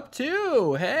power it up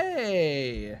too.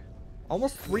 Hey!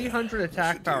 Almost 300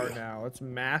 attack power now. It's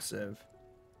massive.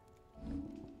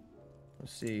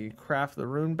 Let's see. Craft the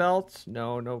rune belt.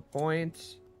 No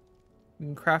point. We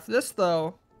can craft this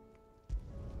though.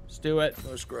 Let's do it.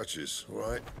 No scratches, all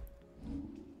right?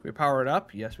 Can we power it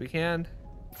up? Yes, we can.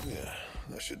 Yeah,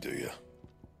 that should do you.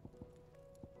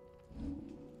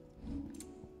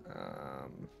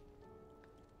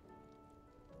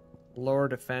 Lower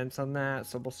defense on that,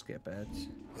 so we'll skip it.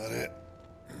 That it?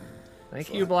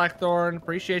 Thank you, Blackthorn.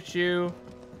 Appreciate you.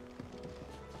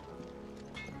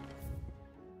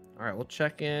 All right, we'll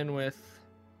check in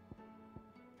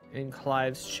in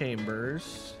Clive's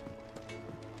chambers.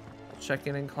 Check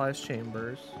in Clive's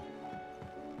chambers.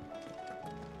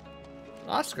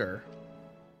 Oscar.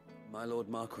 My Lord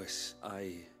Marquis,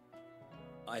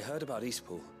 I heard about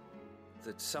Eastpool.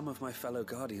 That some of my fellow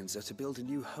guardians are to build a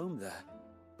new home there,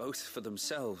 both for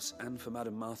themselves and for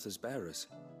Madame Martha's bearers.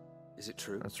 Is it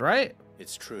true? That's right.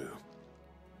 It's true.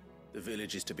 The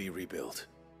village is to be rebuilt.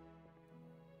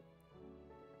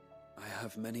 I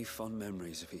have many fond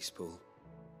memories of Eastpool.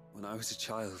 When I was a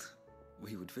child,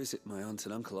 we would visit my aunt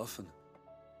and uncle often.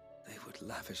 They would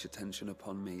lavish attention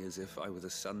upon me as if I were the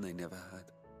son they never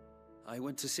had. I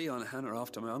went to see Aunt Hannah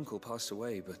after my uncle passed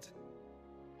away, but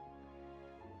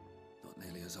not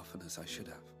nearly as often as I should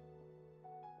have.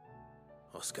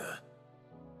 Oscar,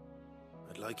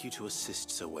 I'd like you to assist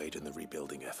Sir Wade in the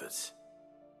rebuilding efforts.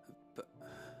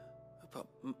 But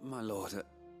my lord,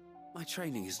 my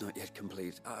training is not yet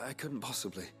complete. I couldn't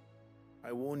possibly.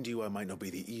 I warned you I might not be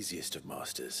the easiest of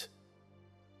masters,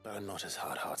 but I'm not as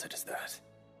hard-hearted as that.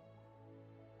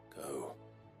 Go.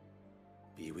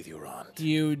 Be with your aunt.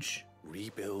 Huge.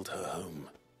 Rebuild her home.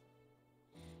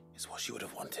 Is what she would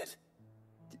have wanted.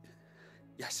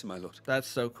 Yes, my lord. That's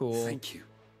so cool. Thank you,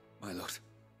 my lord.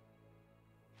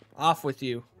 Off with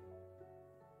you.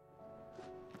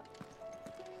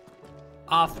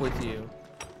 Off with you.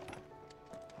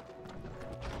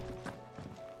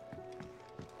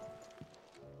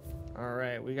 All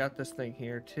right, we got this thing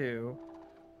here too.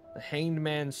 The Hanged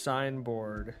Man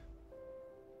signboard.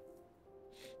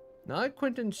 Now that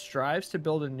Quentin strives to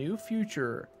build a new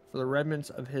future for the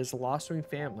remnants of his Lostwing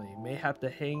family, mayhap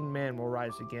the Hanged Man will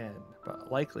rise again,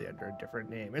 but likely under a different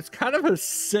name. It's kind of a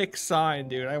sick sign,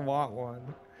 dude. I want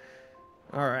one.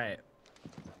 All right.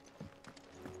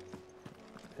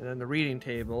 And then the reading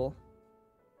table.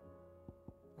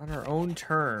 On our own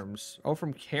terms. Oh,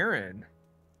 from Karen.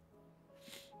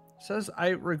 Says,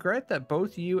 I regret that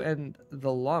both you and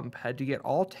the lump had to get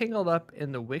all tangled up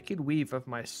in the wicked weave of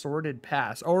my sordid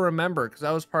past. Oh, remember, because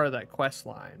that was part of that quest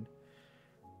line.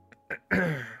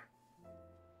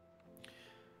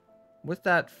 With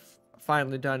that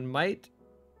finally done, might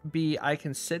be I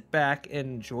can sit back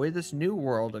and enjoy this new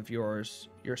world of yours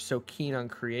you're so keen on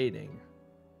creating.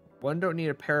 One don't need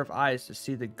a pair of eyes to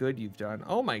see the good you've done.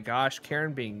 Oh my gosh,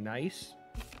 Karen being nice.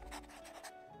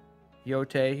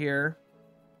 Yote here.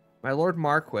 My Lord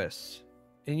Marquis,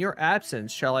 in your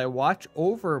absence shall I watch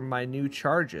over my new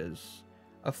charges,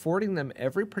 affording them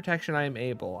every protection I am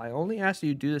able. I only ask that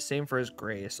you do the same for his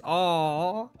grace.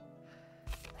 Aww.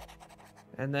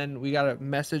 And then we got a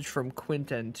message from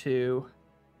Quentin too.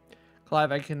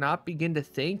 Clive, I cannot begin to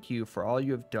thank you for all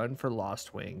you have done for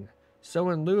Lostwing. So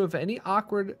in lieu of any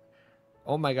awkward...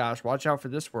 Oh my gosh, watch out for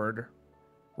this word.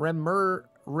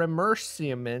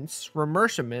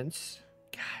 Remerciements.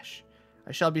 Gosh.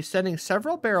 I shall be sending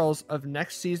several barrels of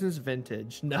next season's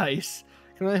vintage. Nice.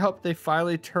 Can only hope they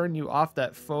finally turn you off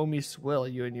that foamy swill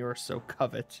you and yours so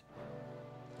covet.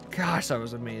 Gosh, that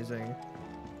was amazing.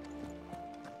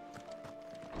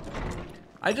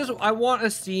 I want a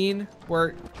scene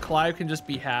where Clive can just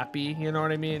be happy, you know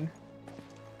what I mean?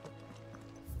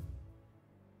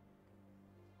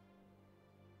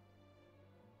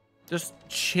 Just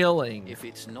chilling. If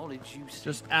it's knowledge you seek.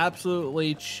 Just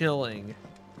absolutely chilling.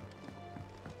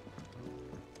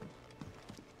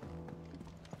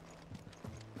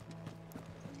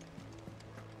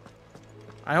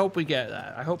 I hope we get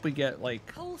that. I hope we get, like...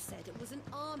 Cole said it was an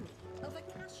army of a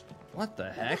cash. What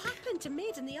the heck? What happened to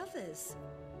Mid and the others?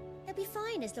 They'll be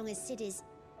fine as long as Sid is...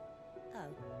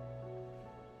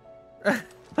 Oh.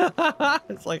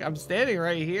 It's like, I'm standing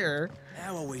right here.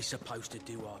 How are we supposed to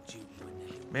do our duty when the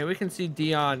hill... Maybe we can see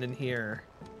Dion in here.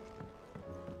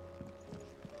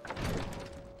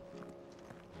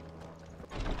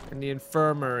 In the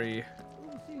infirmary.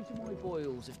 Who'll see to my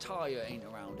boils if Tyre ain't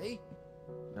around, eh?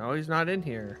 No, he's not in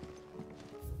here.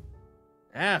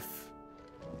 F.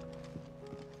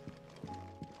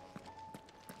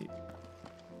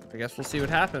 I guess we'll see what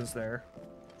happens there.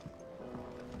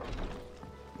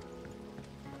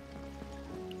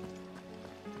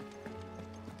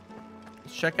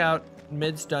 Let's check out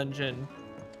Mid's dungeon.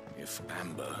 If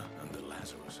Amber and the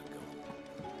Lazarus are gone.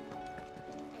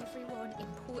 Everyone in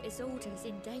Port Isolde is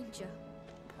in danger.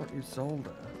 Port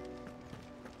Isolde.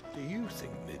 Do you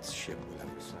think Mid's ship will have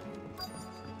a say?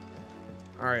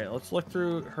 Alright, let's look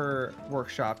through her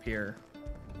workshop here.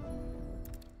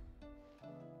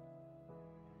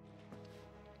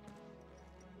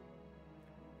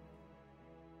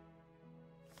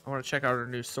 I want to check out her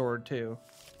new sword too.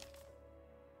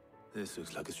 This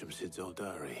looks like it's from Sid's old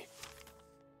diary.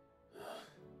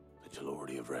 But you'll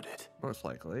already have read it. Most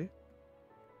likely.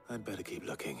 I'd better keep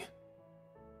looking.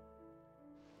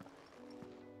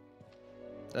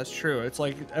 That's true. It's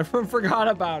like everyone forgot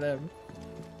about him.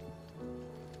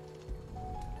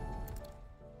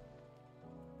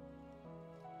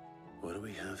 What do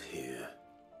we have here?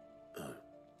 Oh.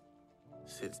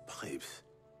 Sid's pipes.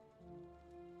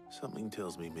 Something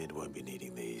tells me Mid won't be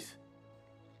needing these.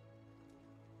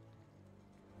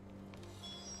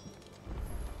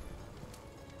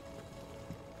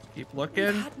 Keep looking.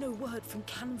 We've had no word from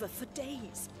Kanver for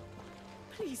days.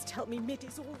 Please tell me Mid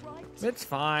is all right. It's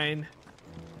fine.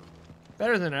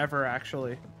 Better than ever,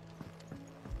 actually.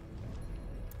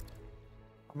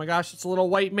 Oh my gosh, it's a little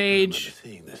white mage.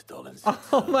 Seeing this doll in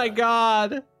Oh my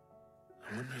god. I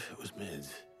wonder if it was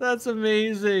Mid's. That's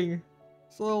amazing.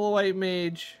 It's a little white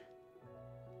mage.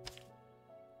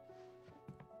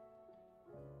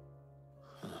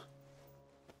 Huh.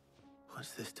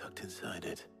 What's this tucked inside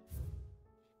it?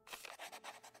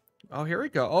 Oh, here we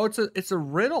go. Oh, it's a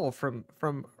riddle from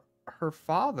her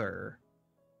father.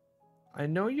 I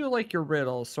know you like your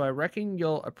riddles, so I reckon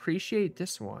you'll appreciate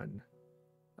this one.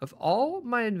 Of all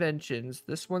my inventions,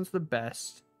 this one's the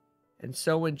best. And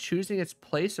so when choosing its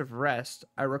place of rest,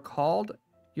 I recalled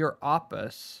your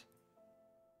opus,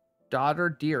 daughter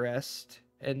dearest,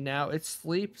 and now it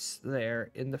sleeps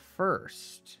there in the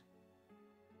first.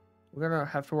 We're gonna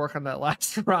have to work on that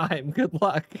last rhyme. Good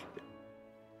luck.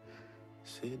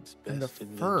 Sid's In the best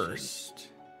invention. first.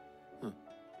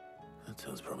 That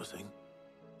sounds promising.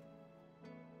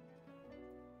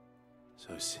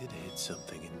 So Sid hid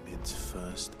something in Mid's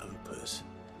first opus.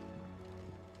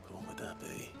 But what would that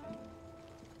be?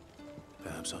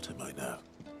 Perhaps Otto might know.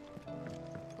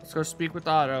 Let's go speak with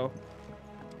Otto.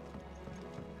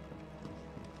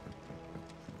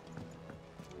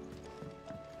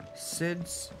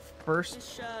 Sid's first. Miss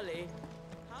Shirley,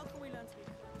 how can we learn to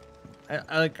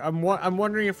be I'm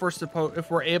wondering if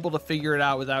we're able to figure it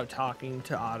out without talking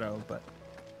to Otto, but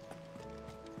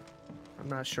I'm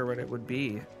not sure what it would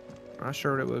be. I'm not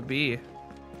sure what it would be.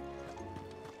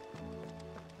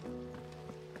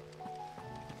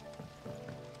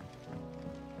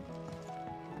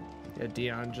 Yeah,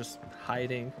 Dion just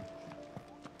hiding.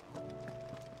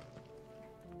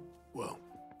 Well,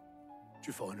 did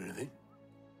you find anything?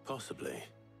 Possibly.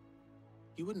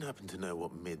 You wouldn't happen to know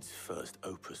what Mid's first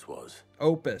opus was?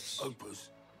 Opus. Opus?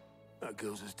 That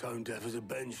girl's as tone deaf as a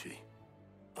banshee.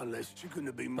 Unless she couldn't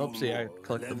have been more Oopsie, I than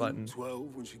clicked the 11, button.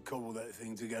 12 when she cobbled that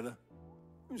thing together.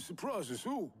 It surprised us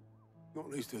all. Not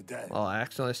least her dad. Well, I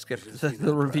accidentally skipped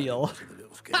the reveal.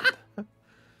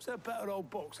 What's that battered old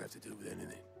box have to do with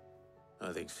anything?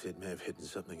 I think Sid may have hidden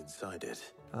something inside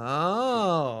it.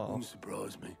 Oh. Wouldn't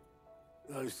surprise me.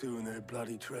 Those two and their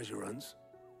bloody treasure hunts.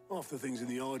 Half the things in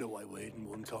the hideaway were hidden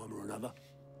one time or another.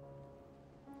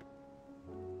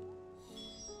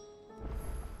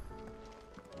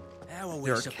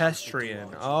 The orchestrion.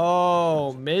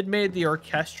 Oh, Mid made the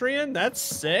orchestrion? That's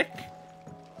sick.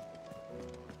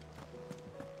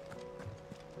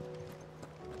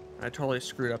 I totally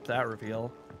screwed up that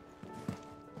reveal.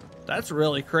 That's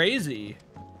really crazy.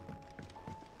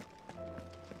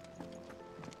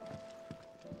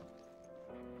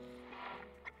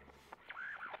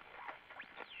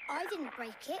 I didn't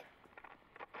break it.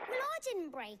 Well, I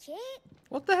didn't break it.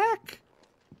 What the heck?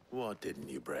 What didn't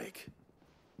you break?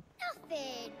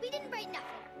 Nothing. We didn't break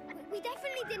nothing. We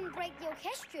definitely didn't break the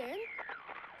orchestrion.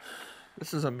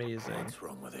 This is amazing. What's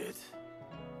wrong with it?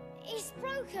 It's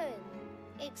broken.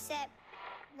 Except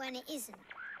when it isn't.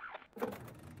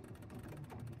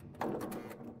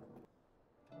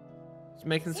 It's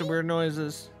making some weird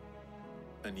noises.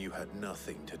 And you had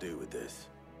nothing to do with this?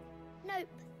 Nope,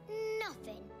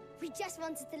 nothing. We just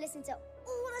wanted to listen to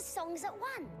all the songs at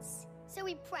once. So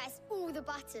we pressed all the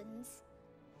buttons.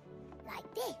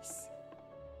 Like this.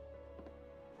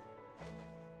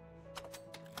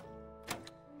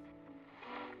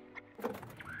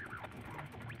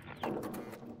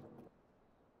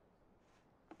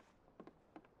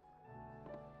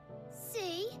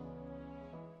 See?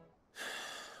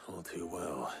 All too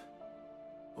well.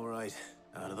 All right,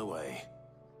 out of the way.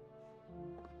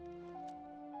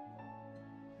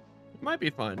 It might be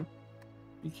fun.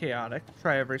 Be chaotic.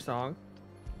 Try every song.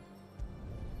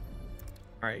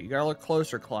 Alright, you gotta look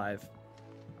closer, Clive.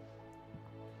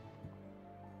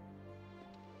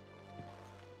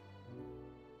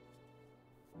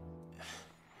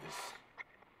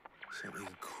 Something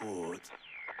caught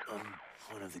on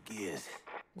one of the gears.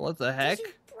 What the heck? Did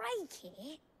you break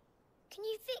it? Can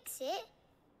you fix it?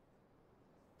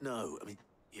 No, I mean,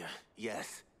 yeah,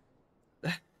 yes.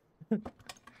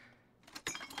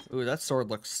 Ooh, that sword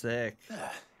looks sick.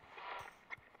 There.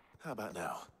 How about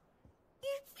now? You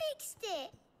fixed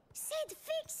it! Sid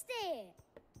fixed it!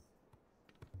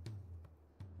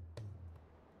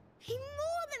 He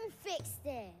more than fixed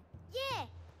it! Yeah,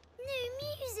 new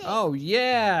music! Oh,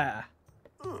 yeah!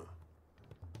 Huh.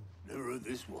 Never heard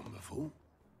this one before.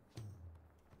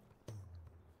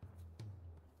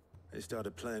 They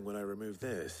started playing when I removed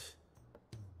this.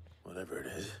 Whatever it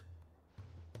is.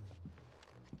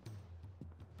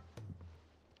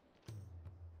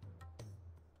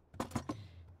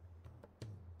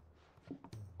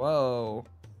 Whoa.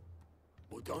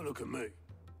 Well, don't look at me.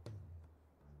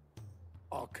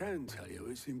 I can tell you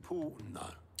it's important,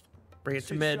 though. Bring it to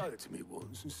Sid Mid. showed it to me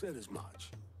once and said as much.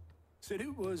 Said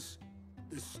it was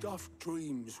the stuff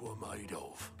dreams were made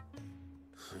of.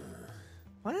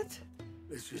 What?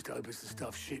 Let's just hope it's the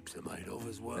stuff ships are made of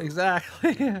as well.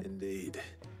 Exactly. Indeed.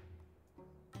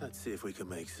 Let's see if we can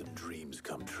make some dreams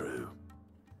come true.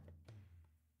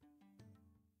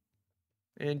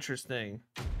 Interesting.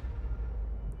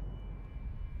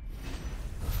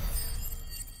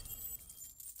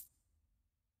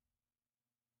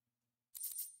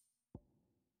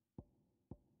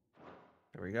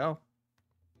 There we go.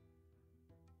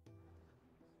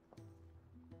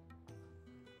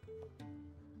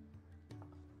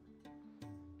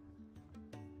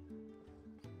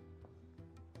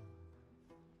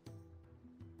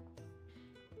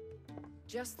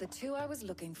 Just the two I was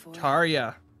looking for.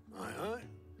 Tarya. Aye.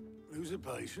 Who's a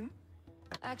patient?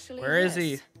 Actually, Where is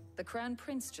yes. he? The Crown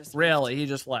Prince just Really? He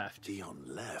just left. Dion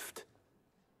left.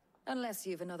 Unless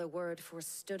you've another word for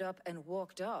stood up and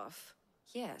walked off.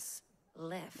 Yes,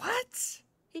 left. What?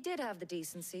 He did have the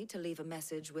decency to leave a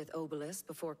message with Obelisk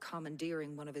before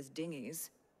commandeering one of his dinghies.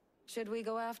 Should we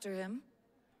go after him?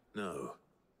 No.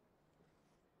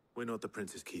 We're not the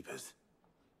prince's keepers.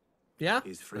 Yeah,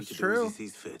 He's free that's to true. do as he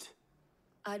sees fit.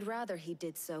 I'd rather he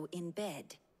did so in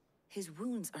bed. His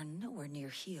wounds are nowhere near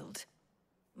healed.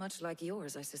 Much like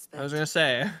yours, I suspect. I was gonna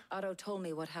say. Otto told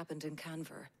me what happened in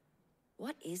Kanver.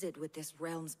 What is it with this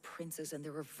realm's princes and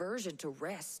their aversion to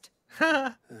rest?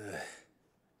 Ask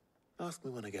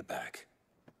me when I get back.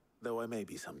 Though I may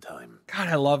be sometime. God,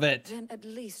 I love it. Then at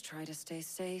least try to stay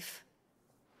safe.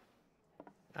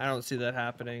 I don't see that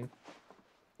happening.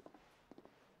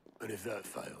 And if that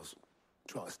fails,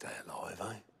 try to stay alive,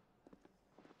 eh?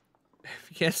 If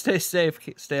you can't stay safe,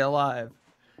 stay alive.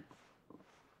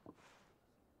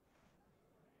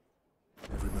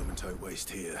 Every moment I waste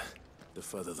here, the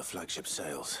further the flagship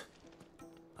sails.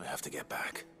 I have to get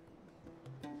back.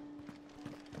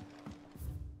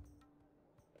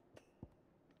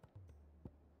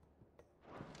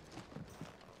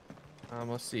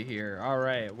 Let's see here. All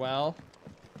right, well,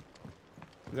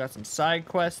 we got some side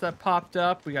quests that popped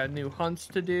up. We got new hunts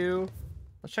to do.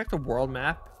 Let's check the world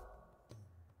map.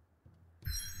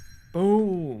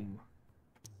 Boom.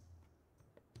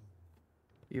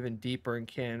 Even deeper in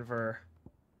Kanver.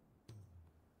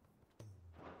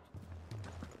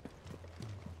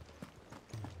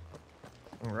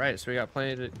 All right, so we got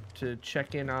plenty to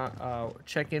check in on,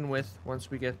 check in with once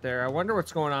we get there. I wonder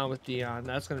what's going on with Dion.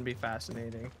 That's going to be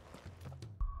fascinating.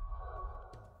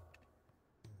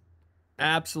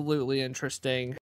 Absolutely interesting.